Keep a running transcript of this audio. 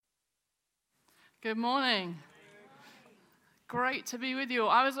Good morning. Great to be with you.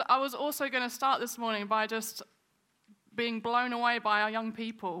 I was also going to start this morning by just being blown away by our young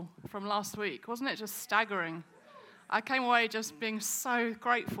people from last week. Wasn't it just staggering? I came away just being so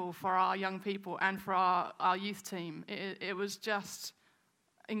grateful for our young people and for our youth team. It was just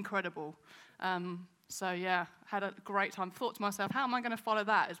incredible. So yeah, had a great time. Thought to myself, how am I going to follow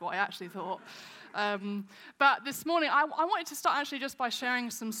that, is what I actually thought. But this morning, I wanted to start actually just by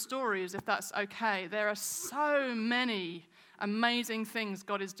sharing some stories, if that's okay. There are so many amazing things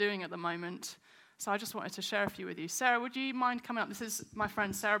God is doing at the moment. So I just wanted to share a few with you. Sarah, would you mind coming up? This is my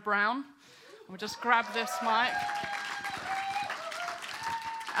friend Sarah Brown. We'll just grab this mic.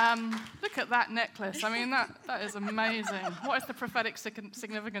 Look at that necklace. I mean, that is amazing. What is the prophetic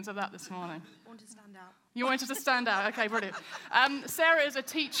significance of that this morning? I want to stand out. You wanted to stand out. Okay, brilliant. Sarah is a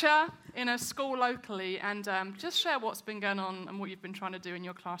teacher in a school locally, and just share what's been going on and what you've been trying to do in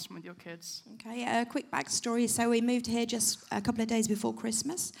your classroom with your kids. Okay, a quick backstory. So we moved here just a couple of days before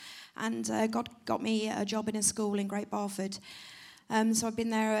Christmas, and God got me a job in a school in Great Barford. So I've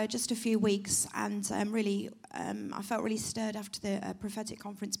been there just a few weeks, and I felt really stirred after the prophetic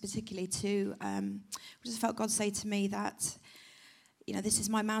conference, particularly I just felt God say to me that, you know, this is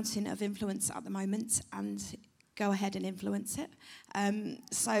my mountain of influence at the moment, and go ahead and influence it.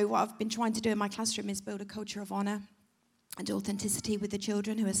 So what I've been trying to do in my classroom is build a culture of honour and authenticity with the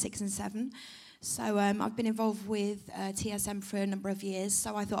children who are 6 and 7. So I've been involved with TSM for a number of years,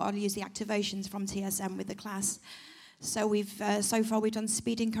 so I thought I'd use the activations from TSM with the class. So so far we've done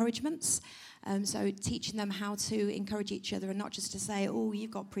speed encouragements, so teaching them how to encourage each other and not just to say, oh,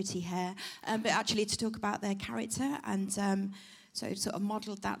 you've got pretty hair, but actually to talk about their character, and so sort of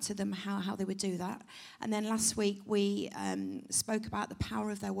modelled that to them, how they would do that. And then last week we spoke about the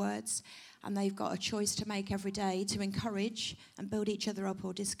power of their words, and they've got a choice to make every day to encourage and build each other up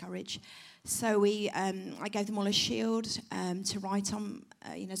or discourage. So I gave them all a shield to write on,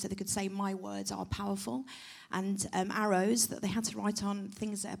 so they could say, my words are powerful, and arrows that they had to write on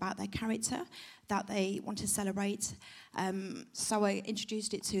things about their character that they want to celebrate. So I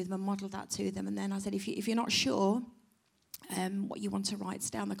introduced it to them and modelled that to them, and then I said, if you're not sure what you want to write,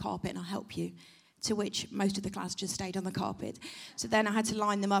 stay on the carpet and I'll help you. To which most of the class just stayed on the carpet. So then I had to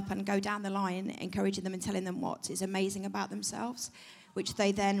line them up and go down the line, encouraging them and telling them what is amazing about themselves, which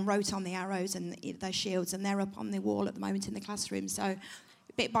they then wrote on the arrows and their shields, and they're up on the wall at the moment in the classroom. So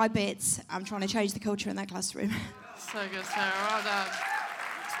bit by bit, I'm trying to change the culture in that classroom. So good, Sarah. Well done.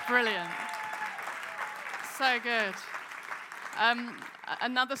 It's brilliant. So good.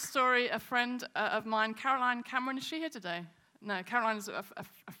 Another story, a friend of mine, Caroline Cameron, is she here today? No, Caroline is a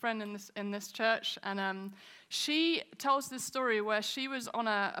friend in this church, and she tells this story where she was on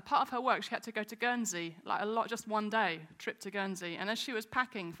a part of her work. She had to go to Guernsey, just one day trip to Guernsey, and as she was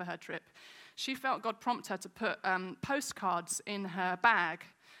packing for her trip, she felt God prompt her to put postcards in her bag.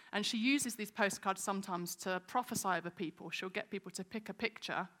 And she uses these postcards sometimes to prophesy over people. She'll get people to pick a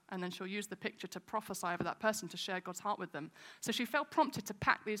picture, and then she'll use the picture to prophesy over that person, to share God's heart with them. So she felt prompted to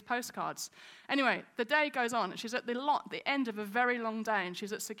pack these postcards. Anyway, the day goes on, and she's at the end of a very long day, and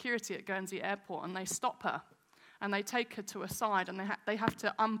she's at security at Guernsey Airport, and they stop her, and they take her to a side, and they have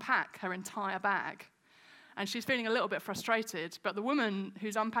to unpack her entire bag. And she's feeling a little bit frustrated, but the woman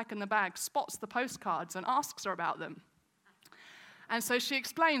who's unpacking the bag spots the postcards and asks her about them. And so she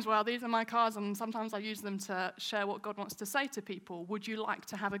explains, well, these are my cards, and sometimes I use them to share what God wants to say to people. Would you like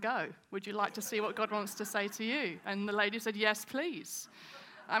to have a go? Would you like to see what God wants to say to you? And the lady said, yes, please.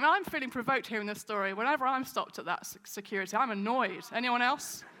 I mean, I'm feeling provoked hearing this story. Whenever I'm stopped at that security, I'm annoyed. Anyone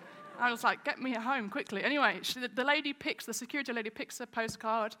else? I was like, get me home quickly. Anyway, the security lady picks a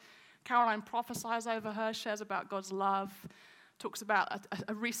postcard. Caroline prophesies over her, shares about God's love, talks about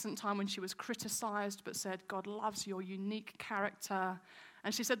a recent time when she was criticized, but said, God loves your unique character.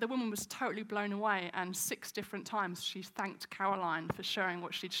 And she said the woman was totally blown away, and 6 different times she thanked Caroline for sharing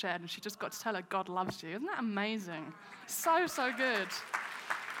what she'd shared, and she just got to tell her, God loves you. Isn't that amazing? So, so good.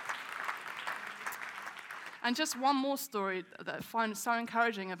 And just one more story that I find so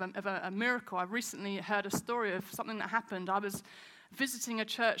encouraging of a miracle. I recently heard a story of something that happened. I was visiting a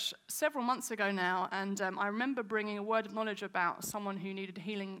church several months ago now, and I remember bringing a word of knowledge about someone who needed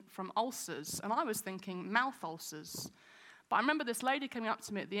healing from ulcers, and I was thinking mouth ulcers. But I remember this lady coming up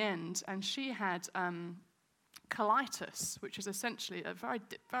to me at the end, and she had colitis, which is essentially a very,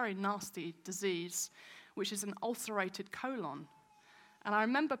 very nasty disease, which is an ulcerated colon. And I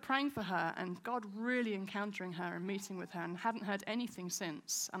remember praying for her and God really encountering her and meeting with her, and hadn't heard anything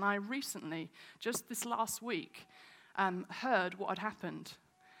since. And I recently, just this last week, heard what had happened.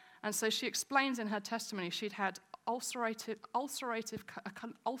 And so she explains in her testimony she'd had ulcerative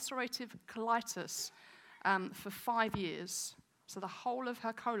colitis for 5 years. So the whole of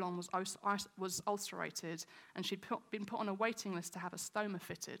her colon was ulcerated, and she'd been put on a waiting list to have a stoma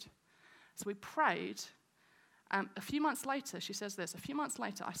fitted. So we prayed. A few months later, she says this, a few months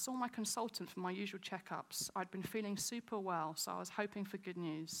later, I saw my consultant for my usual checkups. I'd been feeling super well, so I was hoping for good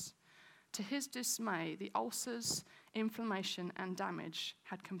news. To his dismay, the ulcers, inflammation, and damage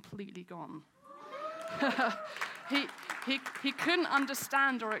had completely gone. He couldn't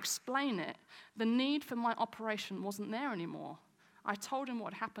understand or explain it. The need for my operation wasn't there anymore. I told him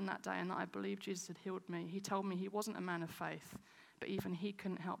what happened that day and that I believed Jesus had healed me. He told me he wasn't a man of faith, but even he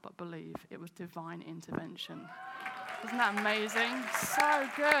couldn't help but believe it was divine intervention. Isn't that amazing? So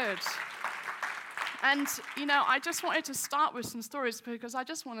good. And, I just wanted to start with some stories because I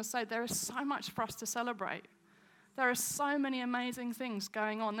just want to say there is so much for us to celebrate. There are so many amazing things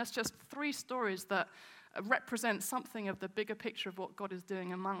going on. That's just 3 stories that represent something of the bigger picture of what God is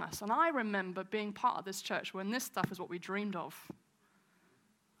doing among us. And I remember being part of this church when this stuff is what we dreamed of.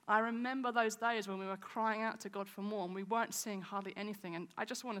 I remember those days when we were crying out to God for more and we weren't seeing hardly anything. And I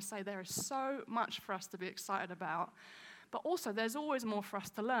just want to say there is so much for us to be excited about. But also there's always more for us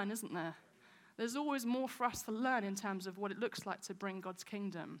to learn, isn't there? There's always more for us to learn in terms of what it looks like to bring God's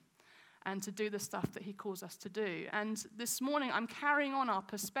kingdom and to do the stuff that he calls us to do. And this morning I'm carrying on our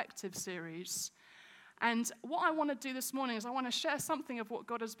perspective series. And what I want to do this morning is I want to share something of what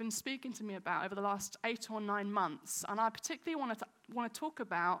God has been speaking to me about over the last 8 or 9 months. And I particularly want to talk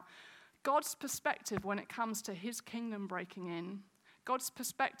about God's perspective when it comes to his kingdom breaking in, God's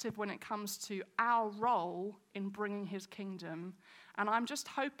perspective when it comes to our role in bringing his kingdom. And I'm just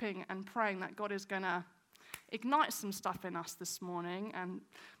hoping and praying that God is going to ignite some stuff in us this morning and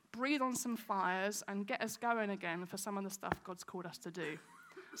breathe on some fires and get us going again for some of the stuff God's called us to do.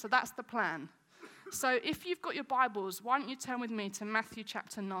 So that's the plan. So if you've got your Bibles, why don't you turn with me to Matthew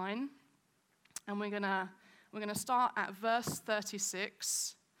chapter 9, and we're gonna start at verse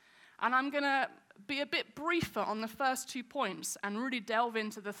 36, and I'm gonna be a bit briefer on the first 2 points and really delve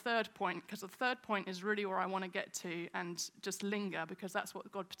into the third point, because the third point is really where I want to get to and just linger, because that's what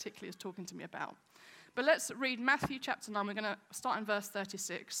God particularly is talking to me about. But let's read Matthew chapter 9. We're going to start in verse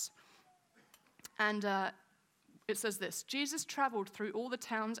 36, and it says this: Jesus traveled through all the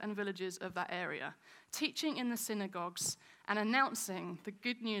towns and villages of that area, teaching in the synagogues and announcing the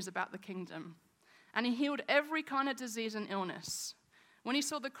good news about the kingdom. And he healed every kind of disease and illness. When he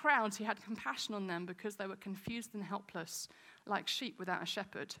saw the crowds, he had compassion on them because they were confused and helpless, like sheep without a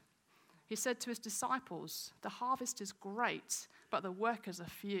shepherd. He said to his disciples, "The harvest is great, but the workers are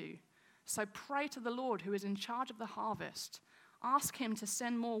few. So pray to the Lord who is in charge of the harvest. Ask him to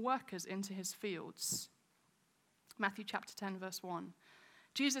send more workers into his fields." Matthew chapter 10, verse 1.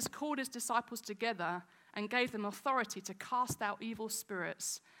 Jesus called his disciples together and gave them authority to cast out evil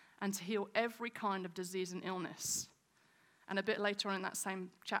spirits and to heal every kind of disease and illness. And a bit later on in that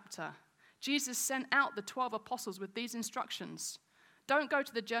same chapter, Jesus sent out the 12 apostles with these instructions: "Don't go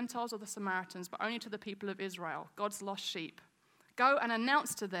to the Gentiles or the Samaritans, but only to the people of Israel, God's lost sheep. Go and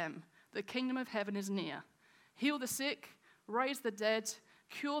announce to them, the kingdom of heaven is near. Heal the sick, raise the dead,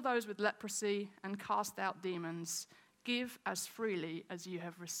 cure those with leprosy, and cast out demons. Give as freely as you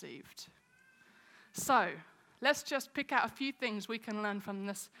have received." So, let's just pick out a few things we can learn from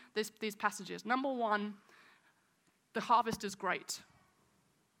these passages. Number 1, the harvest is great.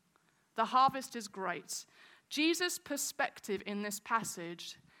 The harvest is great. Jesus' perspective in this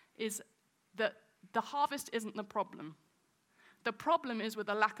passage is that the harvest isn't the problem. The problem is with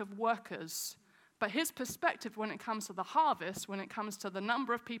the lack of workers. But his perspective when it comes to the harvest, when it comes to the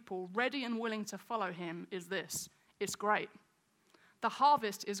number of people ready and willing to follow him, is this: it's great. The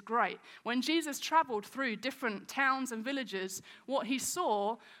harvest is great. When Jesus traveled through different towns and villages, what he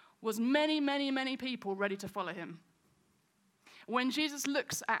saw was many, many, many people ready to follow him. When Jesus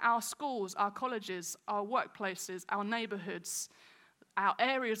looks at our schools, our colleges, our workplaces, our neighborhoods, our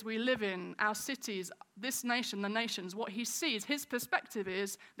areas we live in, our cities, this nation, the nations, what he sees, his perspective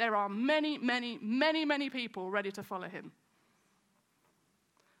is there are many, many, many, many people ready to follow him.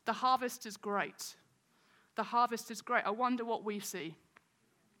 The harvest is great. The harvest is great. I wonder what we see.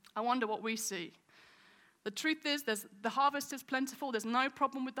 I wonder what we see. The truth is, the harvest is plentiful. There's no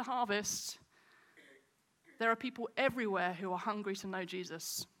problem with the harvest. There are people everywhere who are hungry to know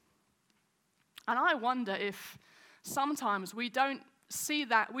Jesus. And I wonder if sometimes we don't see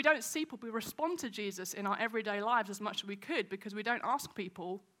that, we don't see people respond to Jesus in our everyday lives as much as we could, because we don't ask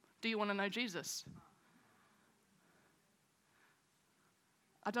people, "Do you want to know Jesus?"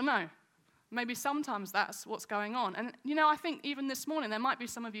 I don't know. Maybe sometimes that's what's going on. And, I think even this morning, there might be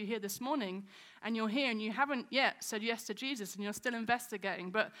some of you here this morning, and you're here and you haven't yet said yes to Jesus, and you're still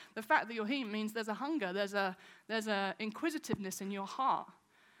investigating. But the fact that you're here means there's a hunger, there's a inquisitiveness in your heart.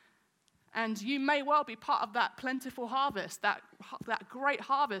 And you may well be part of that plentiful harvest, that great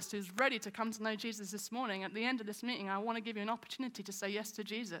harvest who's ready to come to know Jesus this morning. At the end of this meeting, I want to give you an opportunity to say yes to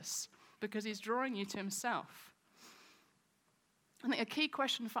Jesus because he's drawing you to himself. I think a key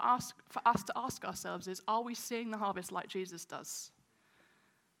question for us to ask ourselves is, are we seeing the harvest like Jesus does?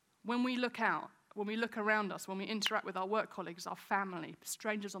 When we look out, when we look around us, when we interact with our work colleagues, our family,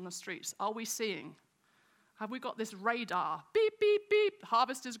 strangers on the streets, are we seeing? Have we got this radar? Beep, beep, beep.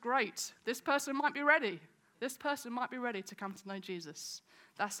 Harvest is great. This person might be ready. This person might be ready to come to know Jesus.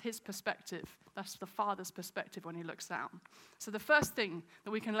 That's his perspective. That's the Father's perspective when he looks out. So the first thing that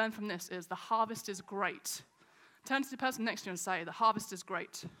we can learn from this is the harvest is great. Turn to the person next to you and say, the harvest is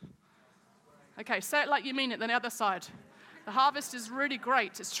great. Okay, say it like you mean it, then the other side. The harvest is really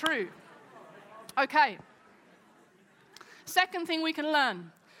great. It's true. Okay. Second thing we can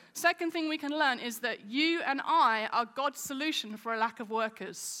learn is that you and I are God's solution for a lack of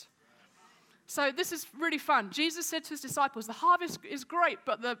workers. So this is really fun. Jesus said to his disciples, the harvest is great,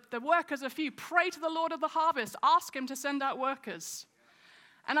 but the workers are few. Pray to the Lord of the harvest. Ask him to send out workers.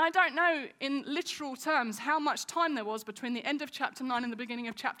 And I don't know in literal terms how much time there was between the end of chapter 9 and the beginning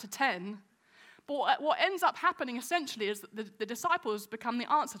of chapter 10. But what ends up happening essentially is that the disciples become the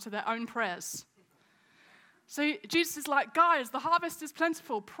answer to their own prayers. So Jesus is like, guys, the harvest is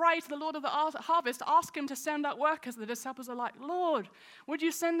plentiful. Pray to the Lord of the harvest. Ask him to send out workers. The disciples are like, Lord, would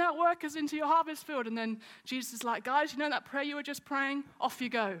you send out workers into your harvest field? And then Jesus is like, guys, you know that prayer you were just praying? Off you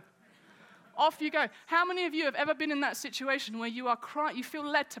go. Off you go. How many of you have ever been in that situation where you are crying, you feel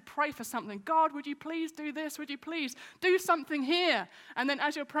led to pray for something? God, would you please do this? Would you please do something here? And then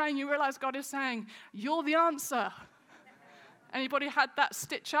as you're praying, you realize God is saying, you're the answer. Anybody had that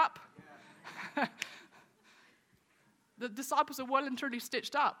stitch up? The disciples are well and truly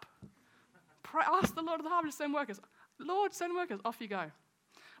stitched up. Pray, ask the Lord of the harvest to send workers. Lord, send workers. Off you go.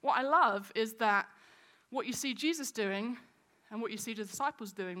 What I love is that what you see Jesus doing and what you see the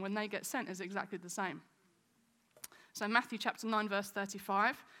disciples doing when they get sent is exactly the same. So Matthew chapter 9, verse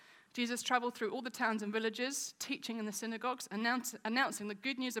 35, Jesus traveled through all the towns and villages, teaching in the synagogues, announcing the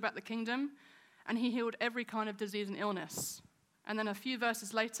good news about the kingdom, and he healed every kind of disease and illness. And then a few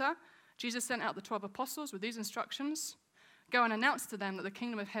verses later, Jesus sent out the 12 apostles with these instructions. Go and announce to them that the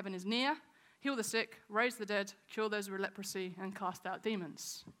kingdom of heaven is near, heal the sick, raise the dead, cure those with leprosy, and cast out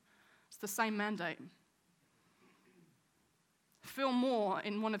demons. It's the same mandate. Phil Moore,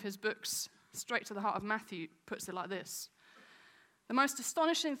 in one of his books, Straight to the Heart of Matthew, puts it like this. The most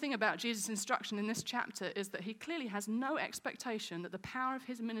astonishing thing about Jesus' instruction in this chapter is that he clearly has no expectation that the power of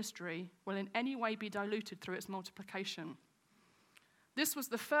his ministry will in any way be diluted through its multiplication. This was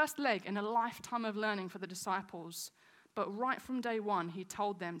the first leg in a lifetime of learning for the disciples, but right from day one, he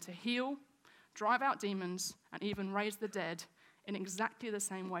told them to heal, drive out demons, and even raise the dead in exactly the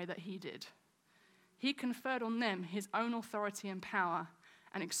same way that he did. He conferred on them his own authority and power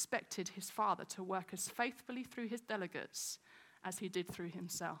and expected his Father to work as faithfully through his delegates as he did through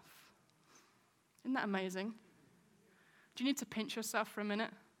himself. Isn't that amazing? Do you need to pinch yourself for a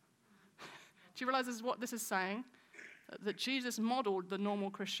minute? Do you realize this is what this is saying? That Jesus modeled the normal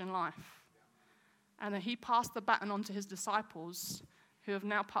Christian life and that he passed the baton on to his disciples who have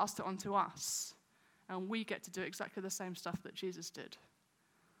now passed it on to us, and we get to do exactly the same stuff that Jesus did.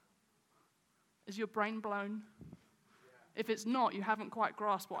 Is your brain blown? If it's not, you haven't quite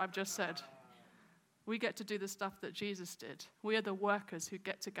grasped what I've just said. We get to do the stuff that Jesus did. We are the workers who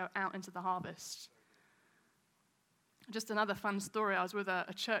get to go out into the harvest. Just another fun story. I was with a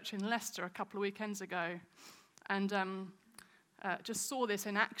church in Leicester a couple of weekends ago, and just saw this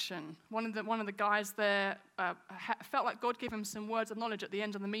in action. One of the guys there felt like God gave him some words of knowledge at the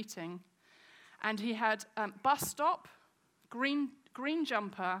end of the meeting, and he had bus stop, green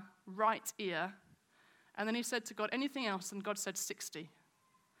jumper, right ear, and then he said to God, anything else? And God said 60.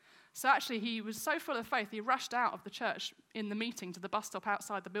 So actually he was so full of faith, he rushed out of the church in the meeting to the bus stop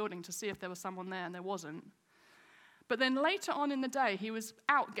outside the building to see if there was someone there, and there wasn't. But then later on in the day, he was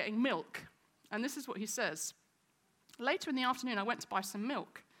out getting milk, and this is what he says. Later in the afternoon, I went to buy some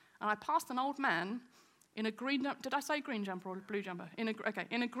milk, and I passed an old man in a green jumper. Did I say green jumper or blue jumper? In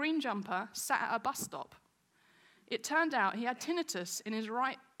a green jumper, sat at a bus stop. It turned out he had tinnitus in his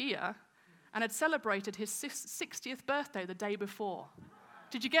right ear and had celebrated his 60th birthday the day before.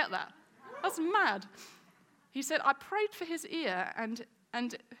 Did you get that? That's mad. He said, I prayed for his ear, and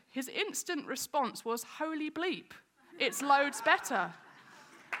his instant response was, holy bleep, it's loads better.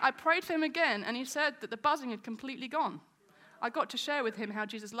 I prayed for him again, and he said that the buzzing had completely gone. I got to share with him how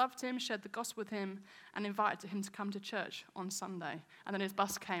Jesus loved him, shared the gospel with him, and invited him to come to church on Sunday. And then his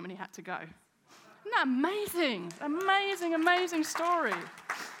bus came and he had to go. Isn't that amazing? Amazing, amazing story.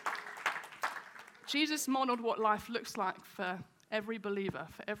 Jesus modeled what life looks like for every believer,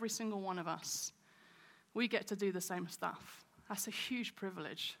 for every single one of us. We get to do the same stuff. That's a huge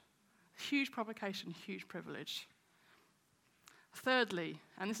privilege. Huge provocation, huge privilege. Thirdly,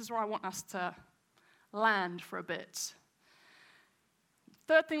 and this is where I want us to land for a bit.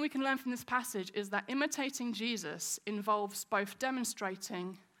 Third thing we can learn from this passage is that imitating Jesus involves both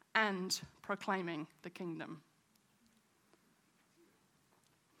demonstrating and proclaiming the kingdom.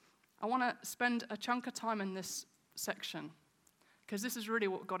 I want to spend a chunk of time in this section because this is really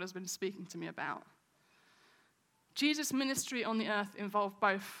what God has been speaking to me about. Jesus' ministry on the earth involved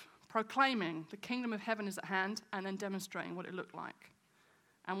both proclaiming the kingdom of heaven is at hand and then demonstrating what it looked like.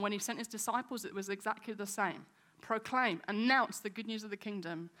 And when he sent his disciples, it was exactly the same. Proclaim, announce the good news of the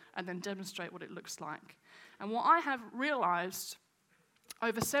kingdom, and then demonstrate what it looks like. And what I have realized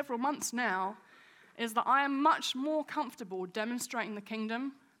over several months now is that I am much more comfortable demonstrating the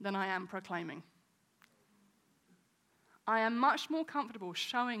kingdom than I am proclaiming. I am much more comfortable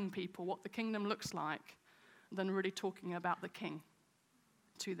showing people what the kingdom looks like than really talking about the king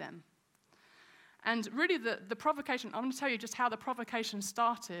to them. And really the provocation, I'm going to tell you just how the provocation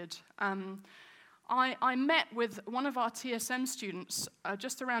started. I met with one of our TSM students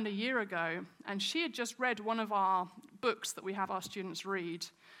just around a year ago, and she had just read one of our books that we have our students read.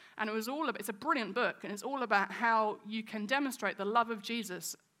 And it's a brilliant book, and it's all about how you can demonstrate the love of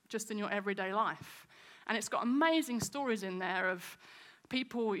Jesus just in your everyday life. And it's got amazing stories in there of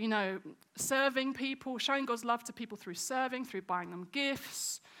people, serving people, showing God's love to people through serving, through buying them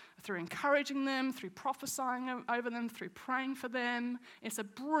gifts, through encouraging them, through prophesying over them, through praying for them. It's a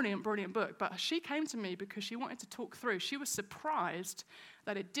brilliant, brilliant book. But she came to me because she wanted to talk through. She was surprised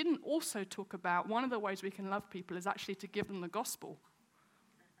that it didn't also talk about one of the ways we can love people is actually to give them the gospel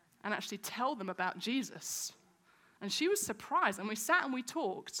and actually tell them about Jesus. And she was surprised. And we sat and we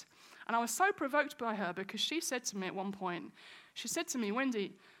talked. And I was so provoked by her because she said to me at one point, she said to me,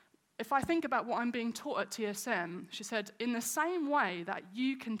 Wendy, if I think about what I'm being taught at TSM, she said, in the same way that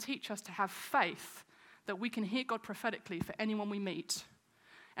you can teach us to have faith, that we can hear God prophetically for anyone we meet,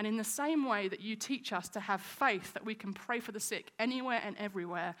 and in the same way that you teach us to have faith, that we can pray for the sick anywhere and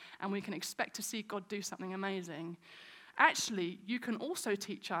everywhere, and we can expect to see God do something amazing, actually, you can also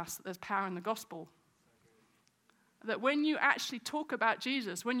teach us that there's power in the gospel. That when you actually talk about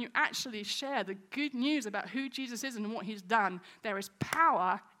Jesus, when you actually share the good news about who Jesus is and what he's done, there is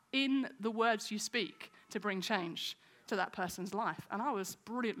power in the words you speak to bring change to that person's life. And I was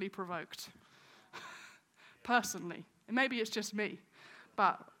brilliantly provoked, personally. And maybe it's just me,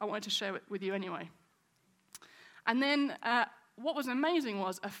 but I wanted to share it with you anyway. And then what was amazing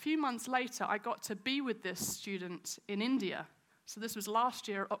was a few months later, I got to be with this student in India. So this was last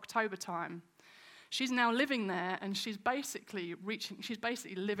year, October time. She's now living there, and she's basically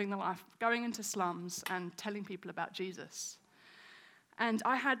living the life, going into slums and telling people about Jesus. And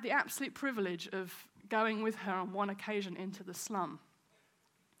I had the absolute privilege of going with her on one occasion into the slum.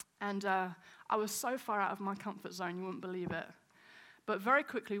 And I was so far out of my comfort zone, you wouldn't believe it. But very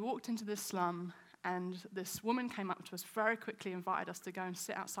quickly walked into this slum, and this woman came up to us, very quickly invited us to go and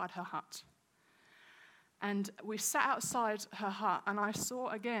sit outside her hut. And we sat outside her hut, and I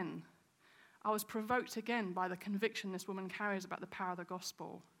was provoked again by the conviction this woman carries about the power of the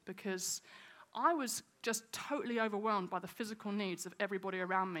gospel, because I was just totally overwhelmed by the physical needs of everybody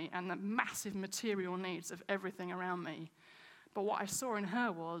around me and the massive material needs of everything around me. But what I saw in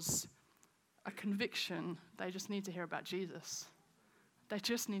her was a conviction they just need to hear about Jesus. They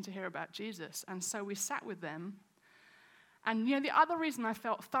just need to hear about Jesus. And so we sat with them. And the other reason I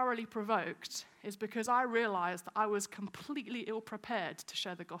felt thoroughly provoked is because I realized that I was completely ill-prepared to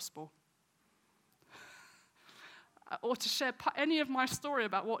share the gospel. Or to share any of my story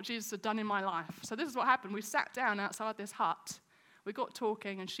about what Jesus had done in my life. So this is what happened. We sat down outside this hut. We got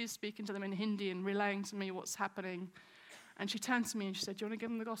talking, and she's speaking to them in Hindi and relaying to me what's happening. And she turned to me and she said, "Do you want to give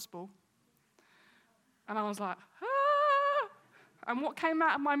them the gospel?" And I was like, "Ah!" And what came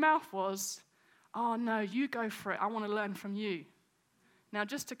out of my mouth was, "Oh, no, you go for it. I want to learn from you." Now,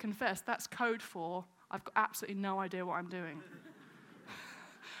 just to confess, that's code for I've got absolutely no idea what I'm doing.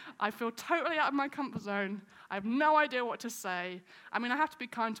 I feel totally out of my comfort zone. I have no idea what to say. I mean, I have to be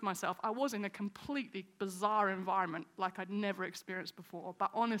kind to myself. I was in a completely bizarre environment like I'd never experienced before.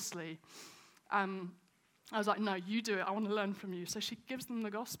 But honestly, I was like, "No, you do it. I want to learn from you." So she gives them the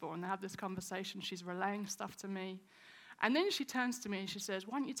gospel, and they have this conversation. She's relaying stuff to me. And then she turns to me and she says,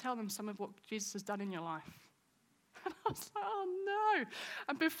 why don't you tell them some of what Jesus has done in your life? And I was like, oh no.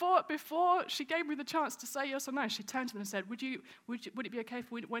 And before she gave me the chance to say yes or no, she turned to them and said, would it be okay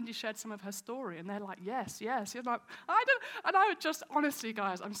if Wendy shared some of her story? And they're like, yes. You're like, and I would just, honestly,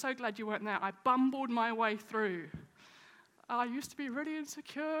 guys, I'm so glad you weren't there. I bumbled my way through. I used to be really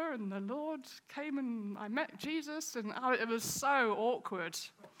insecure, and the Lord came and I met Jesus, and it was so awkward.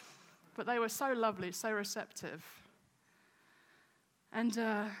 But they were so lovely, so receptive. And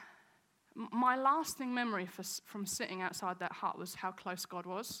my lasting memory from sitting outside that hut was how close God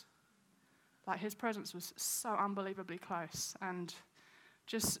was. Like, his presence was so unbelievably close, and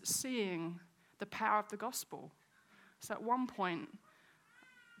just seeing the power of the gospel. So at one point,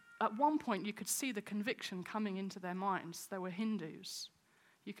 you could see the conviction coming into their minds. They were Hindus.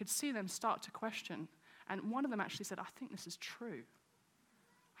 You could see them start to question. And one of them actually said, I think this is true.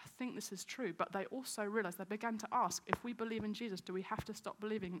 I think this is true. But they also realized, they began to ask, if we believe in Jesus, do we have to stop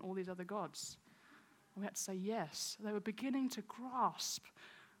believing in all these other gods? And we had to say yes. They were beginning to grasp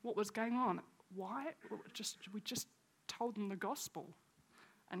what was going on. Why? We just told them the gospel,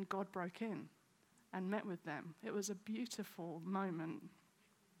 and God broke in and met with them. It was a beautiful moment.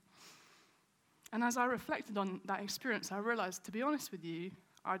 And as I reflected on that experience, I realized, to be honest with you,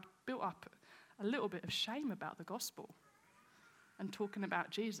 I'd built up a little bit of shame about the gospel and talking about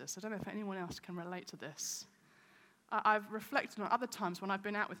Jesus. I don't know if anyone else can relate to this. I've reflected on other times when I've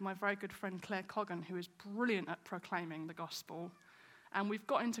been out with my very good friend Claire Coggan, who is brilliant at proclaiming the gospel. And we've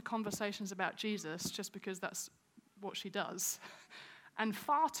got into conversations about Jesus just because that's what she does. And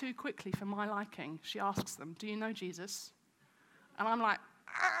far too quickly, for my liking, she asks them, do you know Jesus? And I'm like,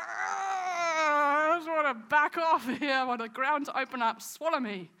 I just want to back off here. I want the ground to open up, swallow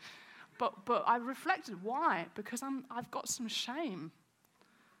me. But I reflected, why? Because I've got some shame.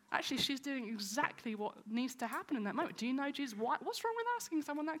 Actually, she's doing exactly what needs to happen in that moment. Do you know Jesus? What's wrong with asking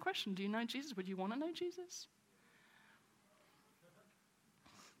someone that question? Do you know Jesus? Would you want to know Jesus?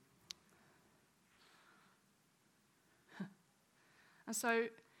 And so,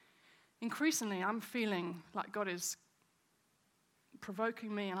 increasingly, I'm feeling like God is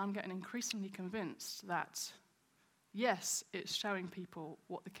provoking me, and I'm getting increasingly convinced that, yes, it's showing people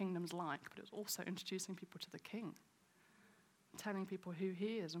what the kingdom's like, but it's also introducing people to the King, telling people who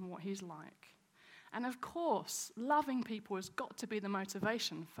he is and what he's like. And of course, loving people has got to be the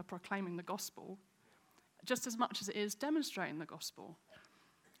motivation for proclaiming the gospel, just as much as it is demonstrating the gospel.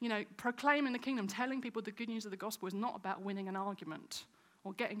 You know, proclaiming the kingdom, telling people the good news of the gospel is not about winning an argument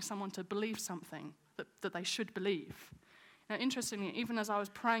or getting someone to believe something that they should believe. Now, interestingly, even as I was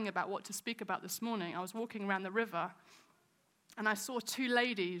praying about what to speak about this morning, I was walking around the river, and I saw two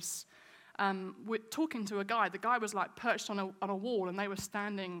ladies talking to a guy. The guy was like perched on a wall, and they were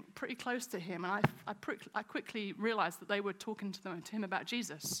standing pretty close to him. And I quickly realized that they were talking to him about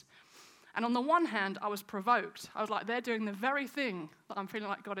Jesus. And on the one hand, I was provoked. I was like, they're doing the very thing that I'm feeling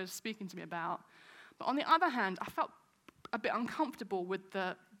like God is speaking to me about. But on the other hand, I felt a bit uncomfortable with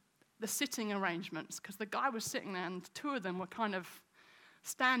the sitting arrangements, because the guy was sitting there and the two of them were kind of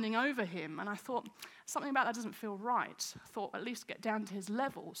standing over him, and I thought, something about that doesn't feel right. I thought, at least get down to his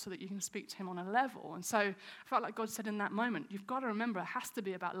level so that you can speak to him on a level. And so I felt like God said in that moment, you've got to remember, it has to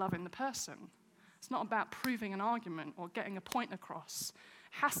be about loving the person. It's not about proving an argument or getting a point across.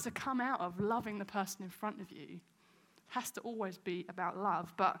 It has to come out of loving the person in front of you. It has to always be about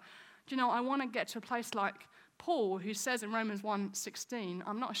love. But, do you know, I want to get to a place like Paul, who says in Romans 1:16,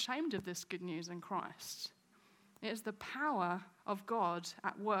 I'm not ashamed of this good news in Christ. It is the power of God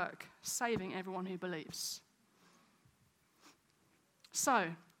at work, saving everyone who believes. So,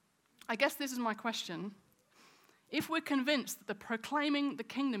 I guess this is my question. If we're convinced that the proclaiming the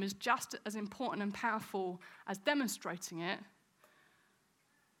kingdom is just as important and powerful as demonstrating it,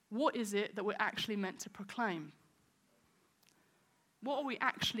 what is it that we're actually meant to proclaim? What are we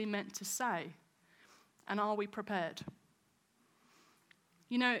actually meant to say? And are we prepared?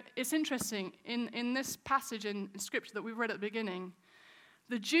 You know, it's interesting, in this passage in Scripture that we read at the beginning,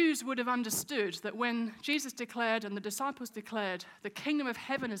 the Jews would have understood that when Jesus declared and the disciples declared, the kingdom of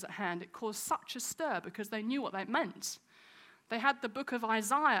heaven is at hand, it caused such a stir because they knew what that meant. They had the book of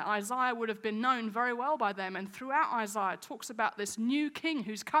Isaiah. Isaiah would have been known very well by them, and throughout Isaiah it talks about this new king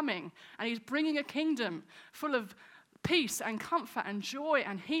who's coming, and he's bringing a kingdom full of peace and comfort and joy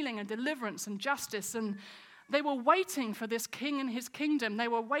and healing and deliverance and justice. And they were waiting for this king and his kingdom. They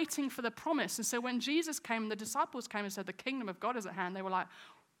were waiting for the promise. And so when Jesus came and the disciples came and said, the kingdom of God is at hand, they were like,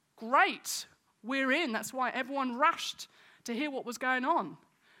 great, we're in. That's why everyone rushed to hear what was going on,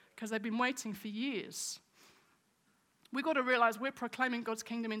 because they've been waiting for years. We've got to realize we're proclaiming God's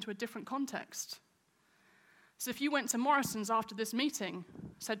kingdom into a different context. So if you went to Morrison's after this meeting,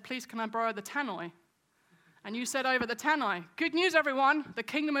 said, please can I borrow the tannoy? And you said over the tannoy, good news everyone, the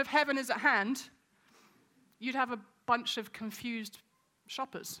kingdom of heaven is at hand, you'd have a bunch of confused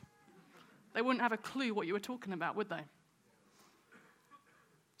shoppers. They wouldn't have a clue what you were talking about, would they?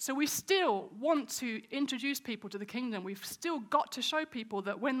 So we still want to introduce people to the kingdom. We've still got to show people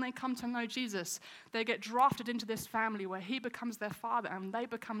that when they come to know Jesus, they get drafted into this family where he becomes their father and they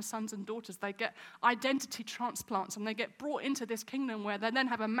become sons and daughters. They get identity transplants and they get brought into this kingdom where they then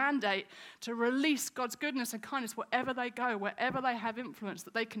have a mandate to release God's goodness and kindness wherever they go, wherever they have influence,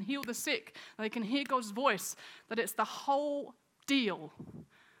 that they can heal the sick, that they can hear God's voice, that it's the whole deal.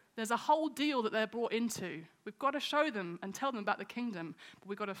 There's a whole deal that they're brought into. We've got to show them and tell them about the kingdom, but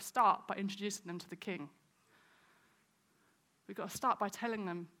we've got to start by introducing them to the king. We've got to start by telling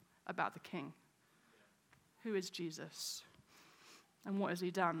them about the king. Who is Jesus? And what has he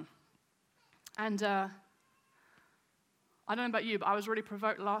done? And I don't know about you, but I was really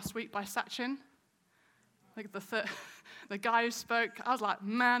provoked last week by Sachin. Like the guy who spoke, I was like,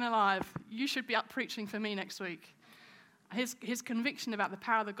 man alive, you should be up preaching for me next week. His conviction about the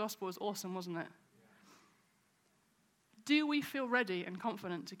power of the gospel was awesome, wasn't it? Do we feel ready and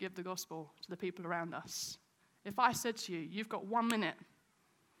confident to give the gospel to the people around us? If I said to you, you've got 1 minute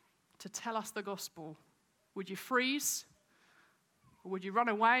to tell us the gospel, would you freeze? Or would you run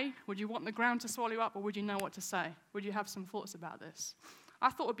away? Would you want the ground to swallow you up? Or would you know what to say? Would you have some thoughts about this?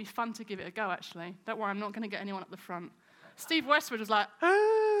 I thought it would be fun to give it a go, actually. Don't worry, I'm not going to get anyone up the front. Steve Westwood was like,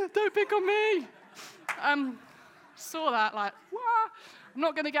 don't pick on me. Saw that, like, what? I'm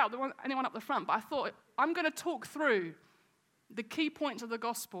not going to get anyone up the front, but I thought, I'm going to talk through the key points of the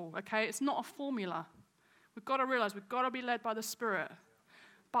gospel, okay? It's not a formula. We've got to realize we've got to be led by the Spirit.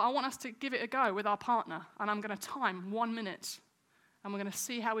 But I want us to give it a go with our partner, and I'm going to time 1 minute, and we're going to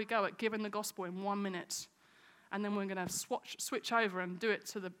see how we go at giving the gospel in 1 minute. And then we're going to switch over and do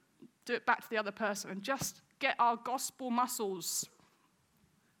it back to the other person, and just get our gospel muscles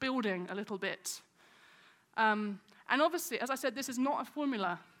building a little bit. And obviously, as I said, this is not a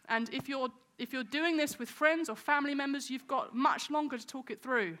formula. And if you're doing this with friends or family members, you've got much longer to talk it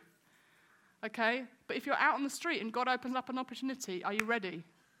through. Okay? But if you're out on the street and God opens up an opportunity, are you ready?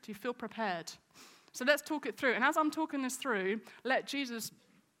 Do you feel prepared? So let's talk it through. And as I'm talking this through, let Jesus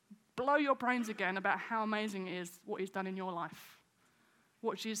blow your brains again about how amazing it is what he's done in your life,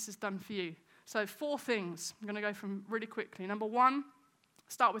 what Jesus has done for you. So 4 things. I'm going to go from really quickly. Number 1,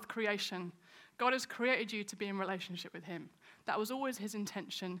 start with creation. God has created you to be in relationship with him. That was always his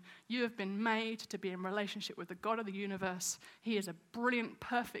intention. You have been made to be in relationship with the God of the universe. He is a brilliant,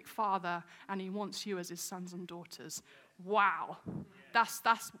 perfect father, and he wants you as his sons and daughters. Wow. That's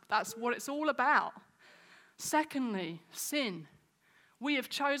what it's all about. Secondly, sin. We have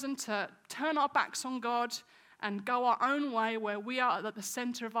chosen to turn our backs on God and go our own way where we are at the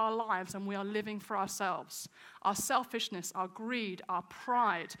center of our lives and we are living for ourselves. Our selfishness, our greed, our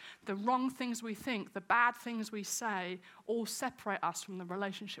pride, the wrong things we think, the bad things we say, all separate us from the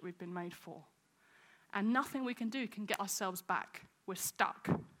relationship we've been made for. And nothing we can do can get ourselves back. We're stuck.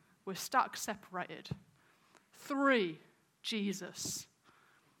 We're stuck, separated. 3, Jesus.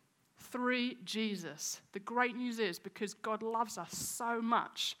 3, Jesus. The great news is because God loves us so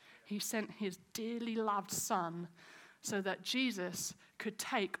much, he sent his dearly loved son so that Jesus could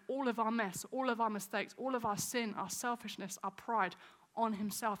take all of our mess, all of our mistakes, all of our sin, our selfishness, our pride on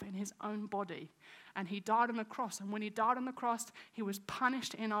himself in his own body. And he died on the cross. And when he died on the cross, he was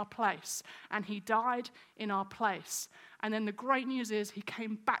punished in our place. And he died in our place. And then the great news is he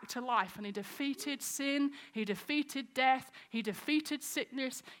came back to life and he defeated sin, he defeated death, he defeated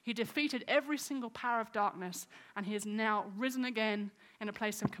sickness, he defeated every single power of darkness. And he is now risen again in a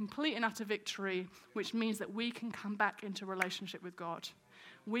place of complete and utter victory, which means that we can come back into relationship with God.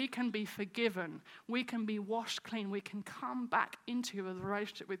 We can be forgiven. We can be washed clean. We can come back into the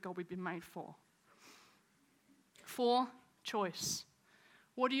relationship with God we've been made for. 4, choice.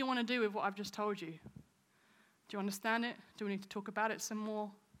 What do you want to do with what I've just told you? Do you understand it? Do we need to talk about it some more?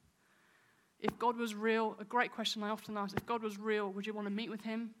 If God was real, a great question I often ask, if God was real, would you want to meet with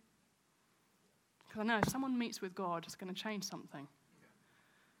him? Because I know if someone meets with God, it's going to change something.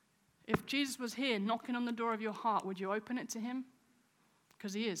 If Jesus was here knocking on the door of your heart, would you open it to him?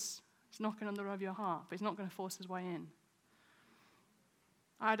 Because he is. He's knocking on the door of your heart, but he's not going to force his way in.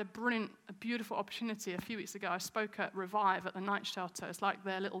 I had a beautiful opportunity a few weeks ago. I spoke at Revive at the night shelter. It's like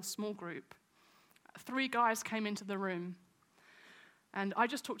their little small group. 3 guys came into the room, and I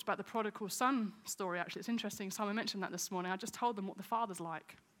just talked about the prodigal son story, actually. It's interesting, Simon mentioned that this morning. I just told them what the father's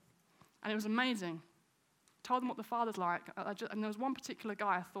like, and it was amazing. Told them what the father's like, and there was one particular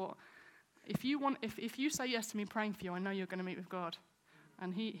guy I thought, if you say yes to me praying for you, I know you're going to meet with God.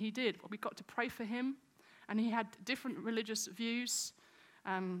 And he did. We got to pray for him, and he had different religious views.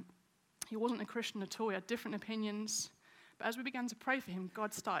 He wasn't a Christian at all. He had different opinions. But as we began to pray for him,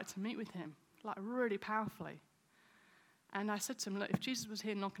 God started to meet with him, like really powerfully. And I said to him, look, if Jesus was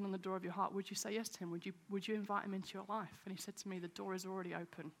here knocking on the door of your heart, would you say yes to him? Would you invite him into your life? And he said to me, the door is already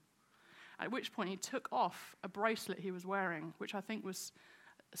open. At which point he took off a bracelet he was wearing, which I think was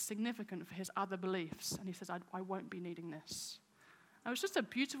significant for his other beliefs. And he says, I won't be needing this. It was just a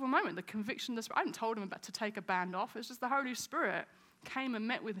beautiful moment, the conviction. I hadn't told him about to take a band off. It was just the Holy Spirit came and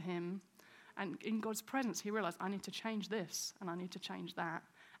met with him. And in God's presence, he realized, I need to change this and I need to change that.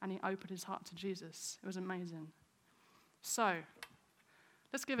 And he opened his heart to Jesus. It was amazing. So,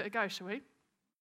 let's give it a go, shall we?